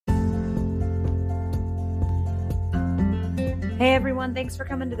Hey everyone, thanks for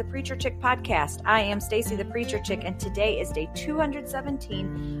coming to the Preacher Chick podcast. I am Stacy the Preacher Chick, and today is day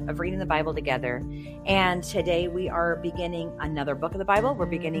 217 of reading the Bible together. And today we are beginning another book of the Bible. We're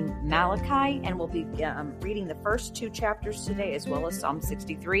beginning Malachi, and we'll be reading the first two chapters today, as well as Psalm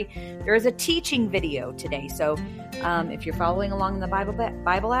 63. There is a teaching video today, so if you're following along in the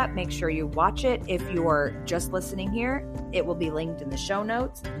Bible app, make sure you watch it. If you're just listening here, it will be linked in the show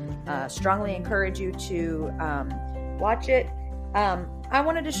notes. Strongly encourage you to watch it. I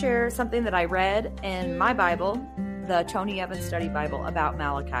wanted to share something that I read in my Bible, the Tony Evans Study Bible, about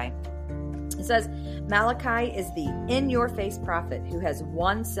Malachi. It says, Malachi is the in-your-face prophet who has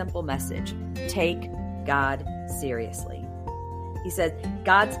one simple message: take God seriously. He said,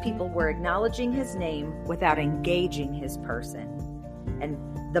 God's people were acknowledging his name without engaging his person. And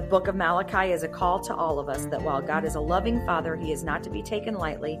the book of Malachi is a call to all of us that while God is a loving Father, he is not to be taken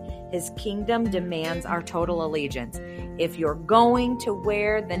lightly. His kingdom demands our total allegiance. If you're going to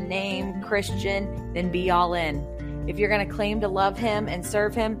wear the name Christian, then be all in. If you're going to claim to love him and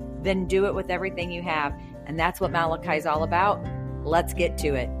serve him, then do it with everything you have. And that's what Malachi is all about. Let's get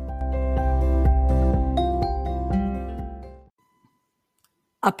to it.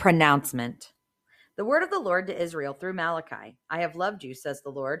 A pronouncement. The word of the Lord to Israel through Malachi. I have loved you, says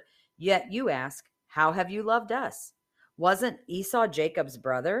the Lord. Yet you ask, how have you loved us? Wasn't Esau Jacob's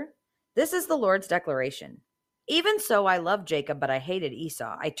brother? This is the Lord's declaration. Even so, I loved Jacob, but I hated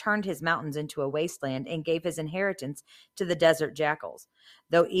Esau. I turned his mountains into a wasteland and gave his inheritance to the desert jackals.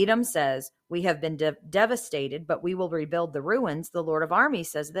 Though Edom says, we have been devastated, but we will rebuild the ruins, the Lord of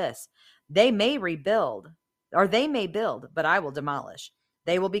armies says this. They may build, but I will demolish.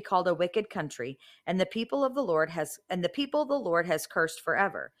 They will be called a wicked country, and the people the Lord has cursed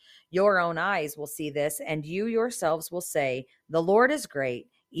forever. Your own eyes will see this, and you yourselves will say, the Lord is great,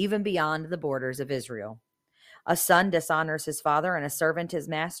 even beyond the borders of Israel. A son dishonors his father, and a servant his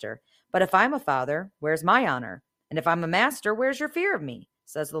master. But if I'm a father, where's my honor? And if I'm a master, where's your fear of me?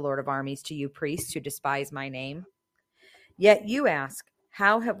 Says the Lord of armies to you priests who despise my name. Yet you ask,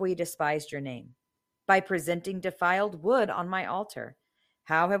 how have we despised your name? By presenting defiled wood on my altar.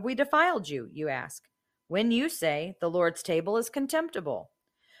 How have we defiled you, you ask? When you say, the Lord's table is contemptible.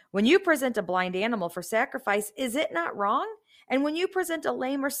 When you present a blind animal for sacrifice, is it not wrong? And when you present a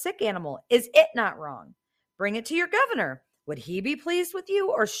lame or sick animal, is it not wrong? Bring it to your governor. Would he be pleased with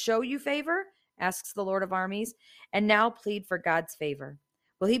you or show you favor? Asks the Lord of armies. And now plead for God's favor.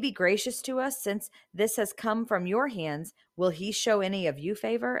 Will he be gracious to us since this has come from your hands? Will he show any of you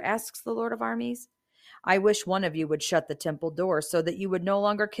favor? Asks the Lord of armies. I wish one of you would shut the temple door so that you would no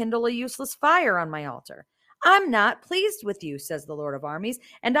longer kindle a useless fire on my altar. I'm not pleased with you, says the Lord of armies,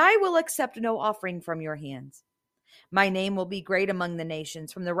 and I will accept no offering from your hands. My name will be great among the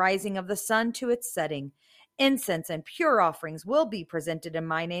nations, from the rising of the sun to its setting. Incense and pure offerings will be presented in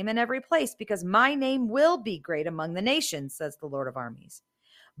my name in every place, because my name will be great among the nations, says the Lord of armies.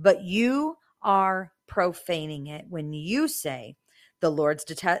 But you are profaning it when you say, the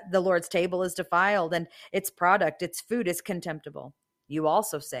Lord's table is defiled, and its product, its food, is contemptible. You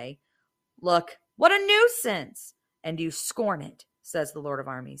also say, look, what a nuisance, and you scorn it, says the Lord of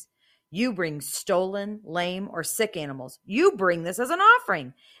armies. You bring stolen, lame, or sick animals. You bring this as an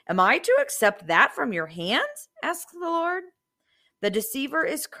offering. Am I to accept that from your hands? Asks the Lord. The deceiver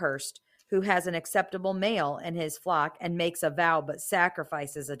is cursed, who has an acceptable male in his flock and makes a vow but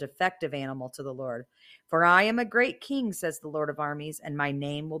sacrifices a defective animal to the Lord. For I am a great king, says the Lord of armies, and my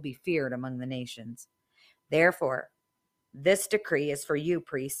name will be feared among the nations. Therefore, this decree is for you,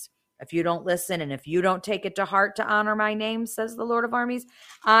 priests. If you don't listen and if you don't take it to heart to honor my name, says the Lord of armies,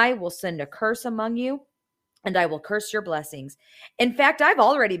 I will send a curse among you, and I will curse your blessings. In fact, I've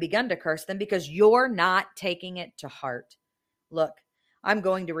already begun to curse them because you're not taking it to heart. Look, I'm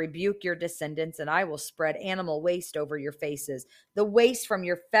going to rebuke your descendants, and I will spread animal waste over your faces, the waste from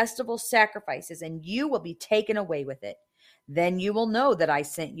your festival sacrifices, and you will be taken away with it. Then you will know that I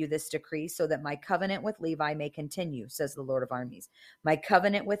sent you this decree so that my covenant with Levi may continue, says the Lord of armies. My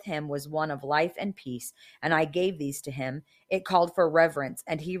covenant with him was one of life and peace, and I gave these to him. It called for reverence,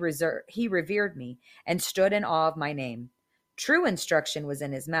 and he revered me and stood in awe of my name. True instruction was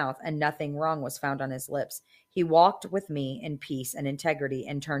in his mouth, and nothing wrong was found on his lips. He walked with me in peace and integrity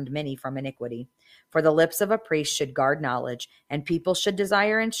and turned many from iniquity. For the lips of a priest should guard knowledge, and people should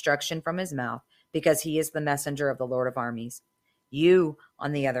desire instruction from his mouth, because he is the messenger of the Lord of armies. You,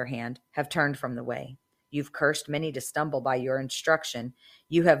 on the other hand, have turned from the way. You've cursed many to stumble by your instruction.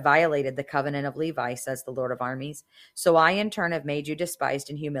 You have violated the covenant of Levi, says the Lord of armies. So I in turn have made you despised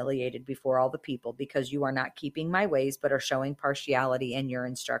and humiliated before all the people, because you are not keeping my ways, but are showing partiality in your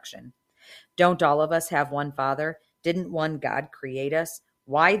instruction. Don't all of us have one Father? Didn't one God create us?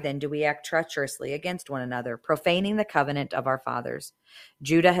 Why then do we act treacherously against one another, profaning the covenant of our fathers?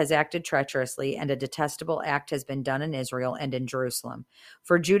 Judah has acted treacherously, and a detestable act has been done in Israel and in Jerusalem.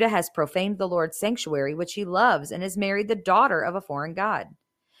 For Judah has profaned the Lord's sanctuary, which he loves, and has married the daughter of a foreign god.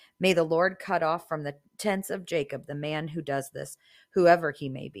 May the Lord cut off from the tents of Jacob the man who does this, whoever he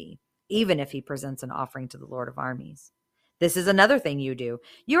may be, even if he presents an offering to the Lord of armies. This is another thing you do.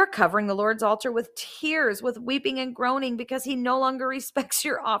 You are covering the Lord's altar with tears, with weeping and groaning, because he no longer respects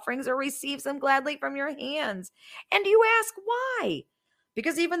your offerings or receives them gladly from your hands. And you ask why?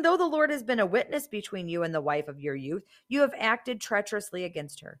 Because even though the Lord has been a witness between you and the wife of your youth, you have acted treacherously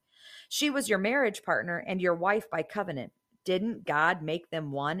against her. She was your marriage partner and your wife by covenant. Didn't God make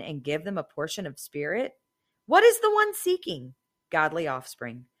them one and give them a portion of spirit? What is the one seeking? Godly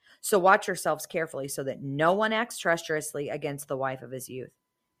offspring. So watch yourselves carefully so that no one acts treacherously against the wife of his youth.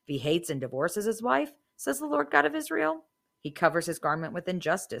 If he hates and divorces his wife, says the Lord God of Israel, he covers his garment with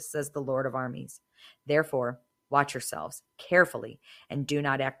injustice, says the Lord of armies. Therefore, watch yourselves carefully and do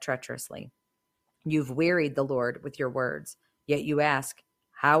not act treacherously. You've wearied the Lord with your words, yet you ask,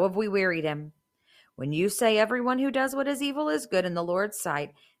 how have we wearied him? When you say everyone who does what is evil is good in the Lord's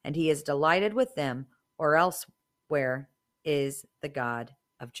sight, and he is delighted with them, or else where is the God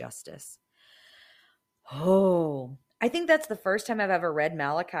of justice? Oh, I think that's the first time I've ever read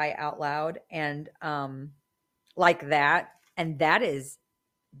Malachi out loud and like that. And that is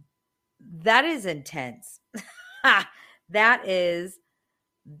intense. That is,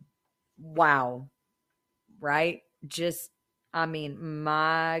 wow. Right? Just, I mean,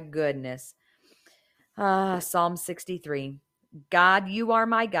 my goodness. Psalm 63. God, you are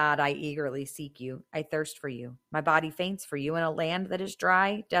my God. I eagerly seek you. I thirst for you. My body faints for you in a land that is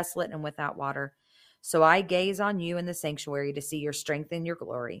dry, desolate, and without water. So I gaze on you in the sanctuary to see your strength and your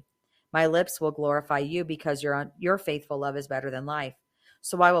glory. My lips will glorify you because your faithful love is better than life.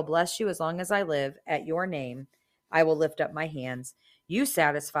 So I will bless you as long as I live. At your name, I will lift up my hands. You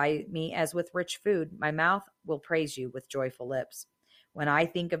satisfy me as with rich food. My mouth will praise you with joyful lips. When I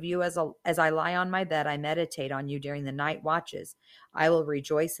think of you as I lie on my bed, I meditate on you during the night watches. I will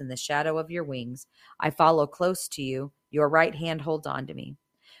rejoice in the shadow of your wings. I follow close to you. Your right hand holds on to me.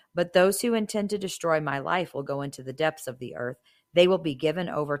 But those who intend to destroy my life will go into the depths of the earth. They will be given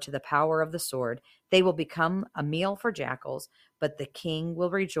over to the power of the sword. They will become a meal for jackals, but the king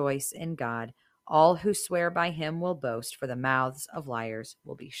will rejoice in God. All who swear by him will boast, for the mouths of liars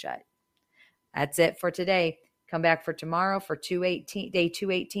will be shut. That's it for today. Come back for tomorrow for day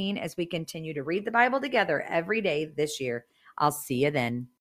 218 as we continue to read the Bible together every day this year. I'll see you then.